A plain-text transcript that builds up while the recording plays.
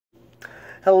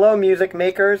Hello, music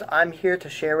makers. I'm here to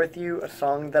share with you a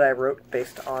song that I wrote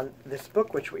based on this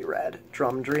book which we read,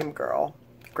 Drum Dream Girl.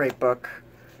 Great book,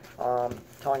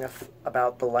 telling us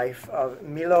about the life of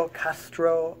Millo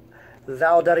Castro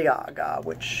Zaldarriaga,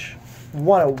 which,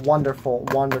 what a wonderful,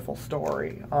 wonderful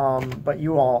story. But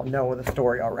you all know the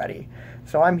story already.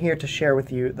 So I'm here to share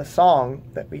with you the song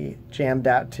that we jammed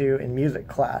out to in music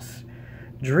class,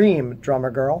 Dream,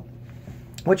 Drummer Girl,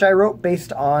 which I wrote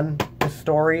based on the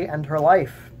story and her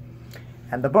life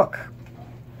and the book.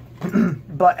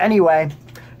 But anyway,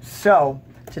 so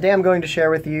today I'm going to share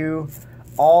with you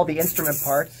all the instrument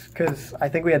parts because I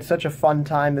think we had such a fun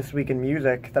time this week in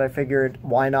music that I figured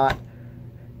why not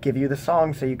give you the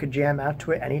song so you could jam out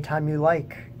to it anytime you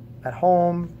like, at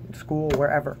home, in school,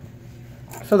 wherever.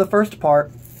 So the first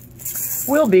part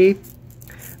will be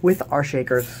with our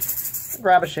shakers.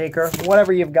 Grab a shaker,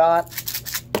 whatever you've got.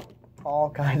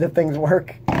 All kinds of things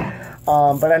work.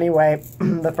 But anyway,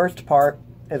 the first part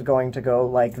is going to go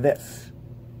like this.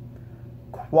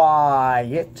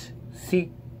 Quiet,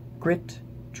 secret,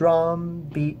 drum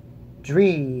beat,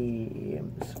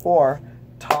 dreams. Or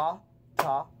ta,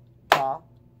 ta, ta,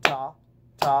 ta,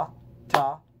 ta,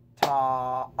 ta,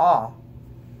 ta, ah.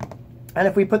 And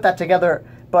if we put that together,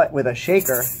 but with a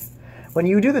shaker, when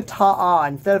you do the ta-ah,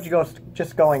 instead of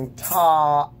just going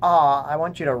ta-ah, I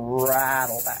want you to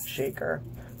rattle that shaker.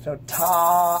 So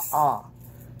ta-ah.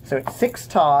 So it's 6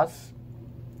 tas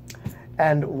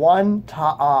and 1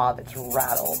 ta-ah that's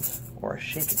rattled or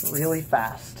shaken really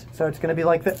fast. So it's going to be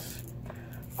like this.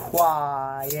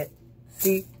 Quiet,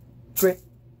 secret,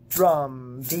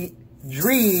 drum beat,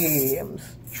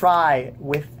 dreams. Try it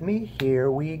with me,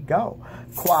 here we go.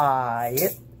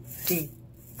 Quiet,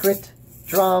 secret,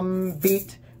 drum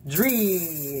beat,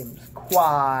 dreams.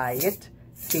 Quiet,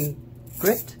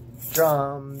 secret,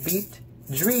 drum beat,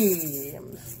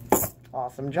 dreams.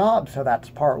 Awesome job. So that's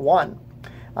part 1.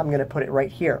 I'm going to put it right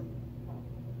here.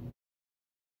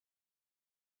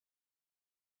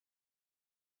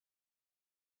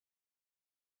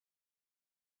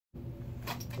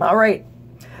 All right.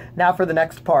 Now for the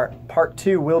next part. Part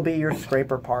 2 will be your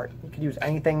scraper part. You could use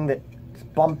anything that's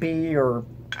bumpy or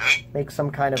make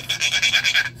some kind of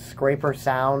scraper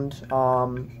sound.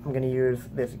 I'm going to use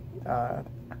this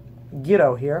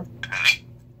gyro here.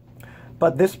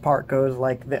 But this part goes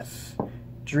like this.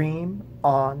 Dream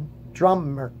on,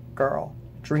 drummer girl.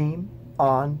 Dream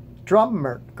on,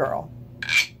 drummer girl.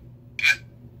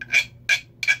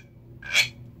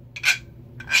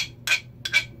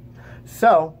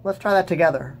 So, let's try that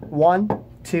together. 1,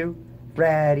 2,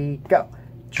 ready, go.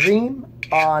 Dream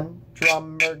on,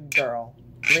 drummer girl.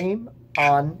 Dream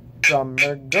on,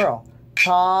 drummer girl.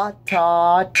 Ta,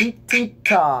 ta, ti, ti,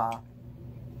 ta.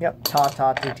 Yep, ta,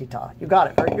 ta, ti, ti, ta. You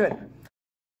got it, very good.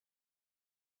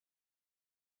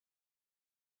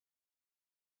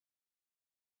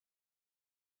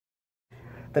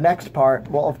 The next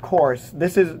part, well, of course,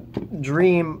 this is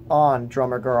Dream on,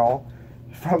 Drummer Girl,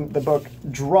 from the book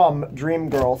Drum Dream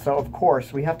Girl, so of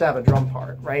course we have to have a drum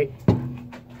part, right?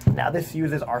 Now this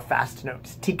uses our fast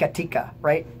notes, tika tika,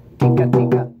 right? Tika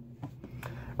tika,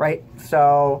 right?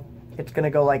 So it's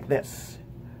gonna go like this.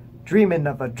 Dreaming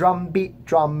of a drum beat,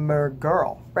 drummer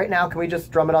girl. Right now, can we just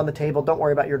drum it on the table? Don't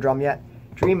worry about your drum yet.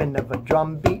 Dreaming of a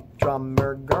drum beat,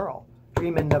 drummer girl.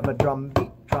 Dreaming of a drum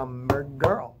beat, drummer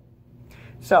girl.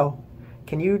 So,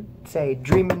 can you say,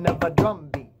 dreaming of a drum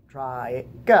beat? Try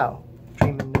it, go.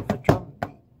 Dreaming of a drum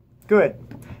beat. Good.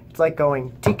 It's like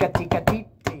going tika tika ti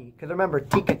ti. Because remember,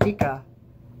 tika tika,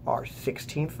 our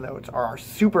 16th notes, are our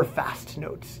super fast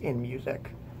notes in music.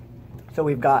 So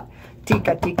we've got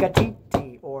tika tika ti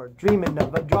ti, or dreaming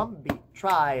of a drum beat.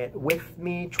 Try it with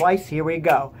me twice, here we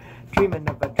go. Dreaming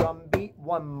of a drum beat,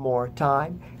 one more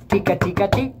time. Tika tika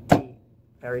ti ti.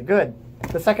 Very good.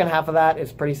 The second half of that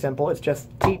is pretty simple. It's just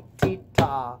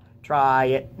ti-ti-ta. Try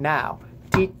it now.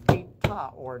 Ti-ti-ta,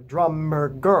 or drummer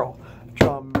girl.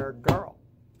 Drummer girl.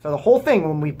 So the whole thing,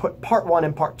 when we put part 1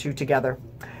 and part 2 together,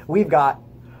 we've got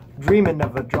dreaming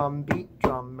of a drum beat,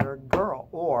 drummer girl,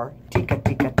 or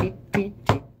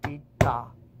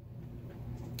tika-tika-ti-ti-ti-ti-ta.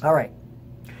 All right.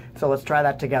 So let's try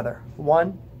that together.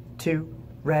 1, 2,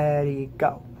 ready,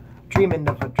 go. Dreaming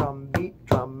of a drum beat,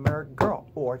 drummer girl,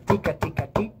 or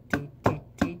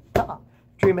tika-tika-ti-ti-ti-ti-ta.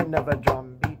 Dreaming of a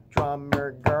drum beat,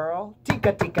 drummer girl,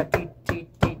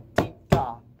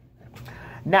 tika-tika-ti-ti-ti-ti-ta.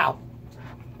 Now,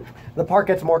 the part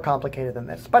gets more complicated than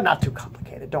this, but not too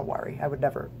complicated, don't worry. I would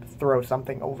never throw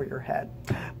something over your head.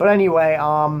 But anyway,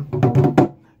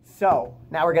 so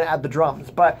now we're going to add the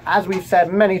drums. But as we've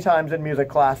said many times in music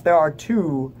class, there are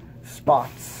 2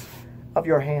 spots of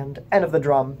your hand and of the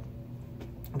drum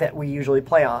that we usually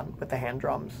play on with the hand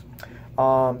drums.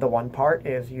 The one part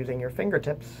is using your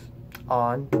fingertips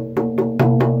on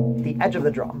the edge of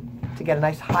the drum to get a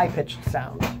nice high-pitched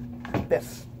sound, like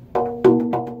this.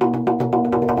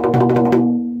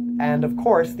 And of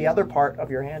course, the other part of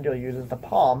your hand you'll use is the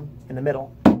palm in the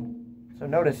middle. So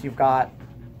notice you've got,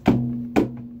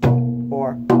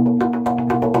 or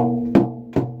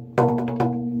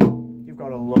you've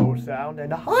got a low sound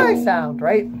and a high sound,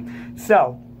 right?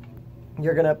 So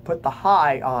you're gonna put the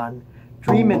high on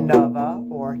Dreamin' Nova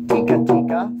or Tika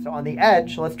Tika. So on the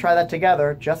edge, let's try that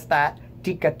together, just that.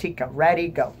 Tika Tika, ready,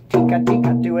 go. Tika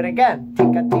Tika, do it again.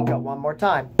 Tika Tika, one more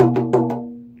time.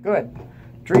 Good.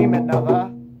 Dreamin'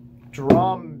 Nova,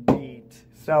 drum beat.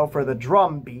 So for the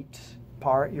drum beat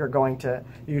part, you're going to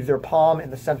use your palm in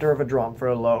the center of a drum for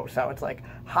a low. So it's like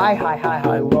high, high, high,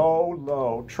 high, low,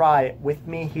 low. Try it with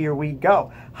me, here we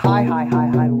go. High, high, high,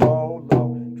 high, low,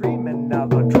 low. Dreamin'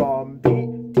 of a drum beat.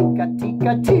 Tika,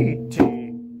 tika, tee,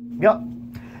 tee. Yep.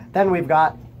 Then we've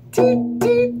got tee,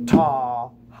 tee, ta.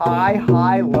 High,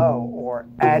 high, low, or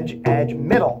edge, edge,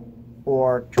 middle,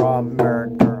 or drummer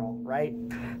girl, right?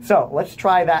 So let's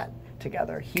try that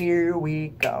together. Here we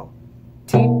go.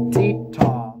 Tee, tee,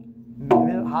 ta.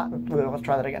 Let's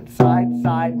try that again. Side,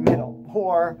 side, middle,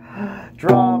 or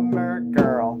drummer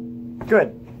girl.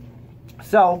 Good.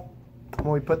 So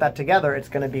when we put that together, it's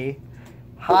going to be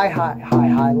high, high, high,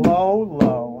 high, low,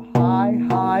 low, high,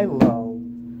 high, low,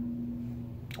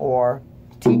 or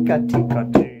tika, tika,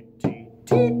 tee, tee,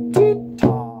 tee, tee,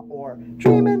 ta, or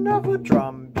dreaming of a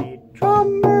drum beat,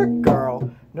 drummer girl.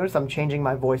 Notice I'm changing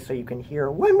my voice so you can hear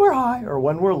when we're high or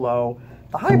when we're low.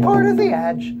 The high part is the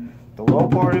edge, the low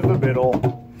part is the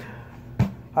middle.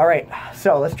 All right,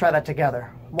 so let's try that together.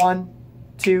 1,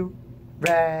 2,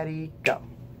 ready, go.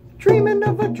 Dreaming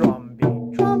of a drum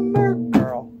beat, drummer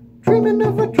girl. Dreaming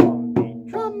of a drum beat,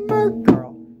 drummer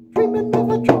girl. Dreaming of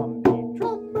a drum beat,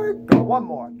 drummer girl. One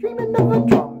more. Dreaming of a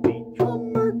drum beat,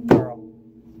 drummer girl.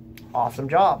 Awesome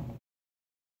job.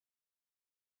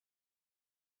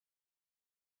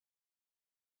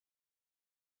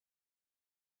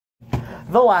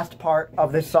 The last part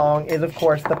of this song is, of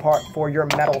course, the part for your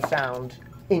metal sound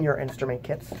in your instrument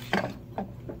kits,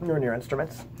 or in your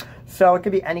instruments. So it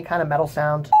could be any kind of metal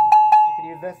sound. You could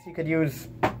use this. You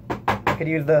could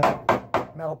use the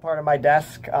metal part of my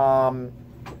desk.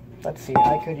 Let's see.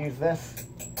 I could use this.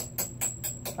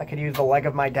 I could use the leg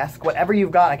of my desk. Whatever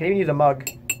you've got. I could even use a mug.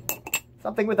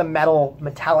 Something with a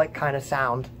metallic kind of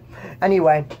sound.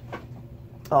 Anyway,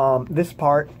 this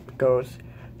part goes: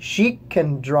 she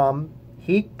can drum,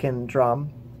 he can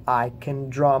drum, I can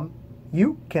drum,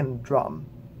 you can drum.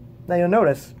 Now you'll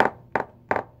notice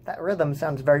that rhythm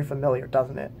sounds very familiar,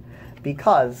 doesn't it?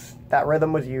 Because that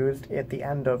rhythm was used at the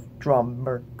end of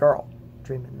Drummer Girl.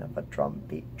 Dreaming of a drum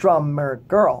beat, drummer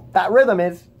girl. That rhythm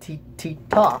is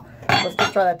tee-tee-ta. Let's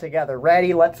just try that together.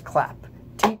 Ready? Let's clap.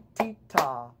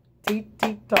 Tee-tee-ta,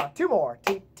 tee-tee-ta. Two more.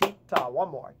 Tee-tee-ta. One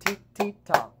more.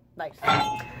 Tee-tee-ta. Nice.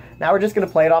 Now we're just going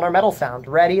to play it on our metal sound.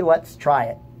 Ready? Let's try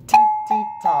it.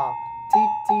 Tee-tee-ta,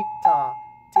 tee-tee-ta,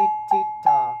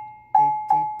 tee-tee-ta,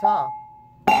 tee-tee-ta.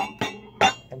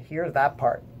 And here's that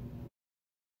part.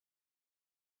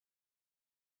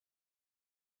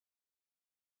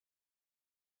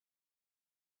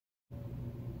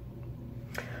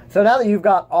 So now that you've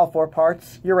got all four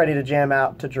parts, you're ready to jam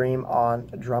out to Dream on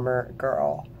Drummer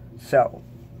Girl. So,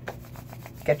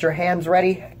 get your hands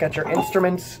ready, get your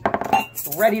instruments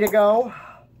ready to go,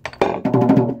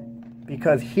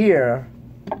 because here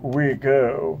we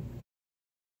go.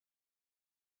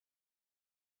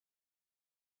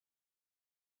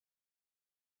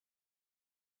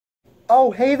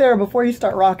 Oh, hey there, before you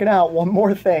start rocking out, one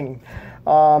more thing.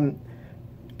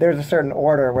 There's a certain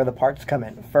order where the parts come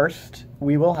in. First,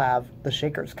 we will have the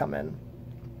shakers come in.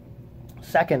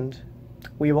 Second,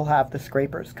 we will have the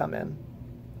scrapers come in.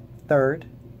 Third,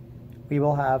 we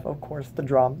will have, of course, the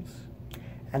drums.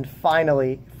 And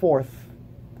finally, fourth,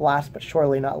 last but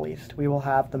surely not least, we will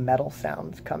have the metal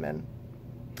sounds come in.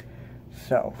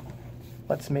 So,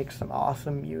 let's make some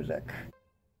awesome music.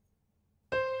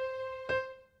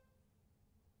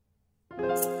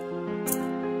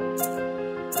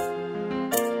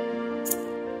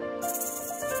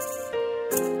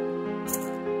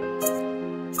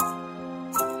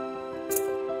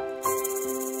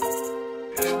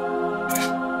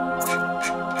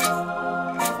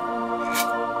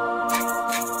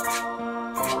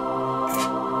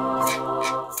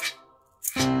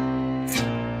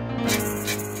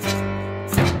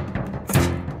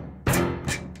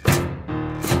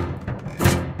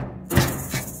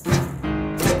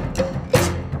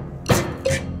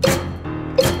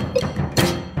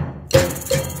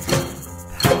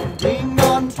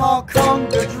 our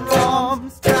conga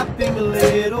drums, tapping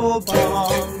little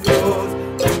bongos,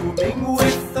 booming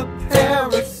with a pair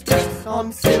of sticks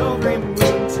on silvery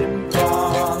moons in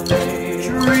Bali.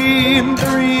 Dream,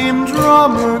 dream,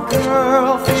 drummer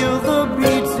girl, feel the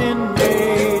beats in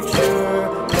nature,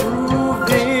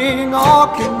 grooving all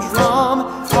can drum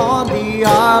on the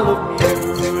Isle of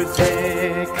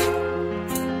Music.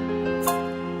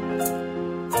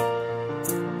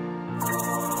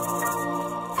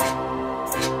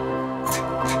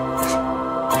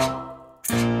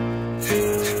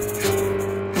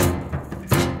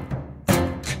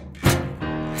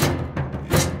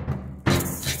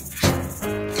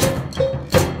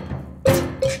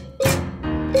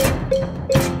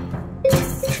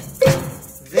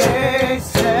 They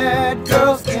said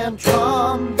girls can't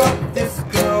drum, but this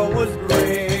girl was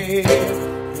brave.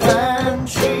 When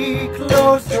she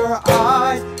closed her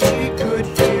eyes, she could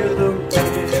hear the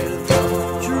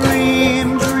rhythm.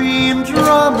 Dream, dream,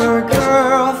 drummer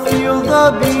girl, feel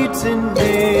the beats in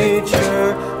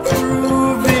nature,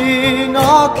 proving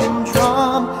all can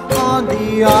drum on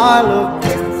the Isle of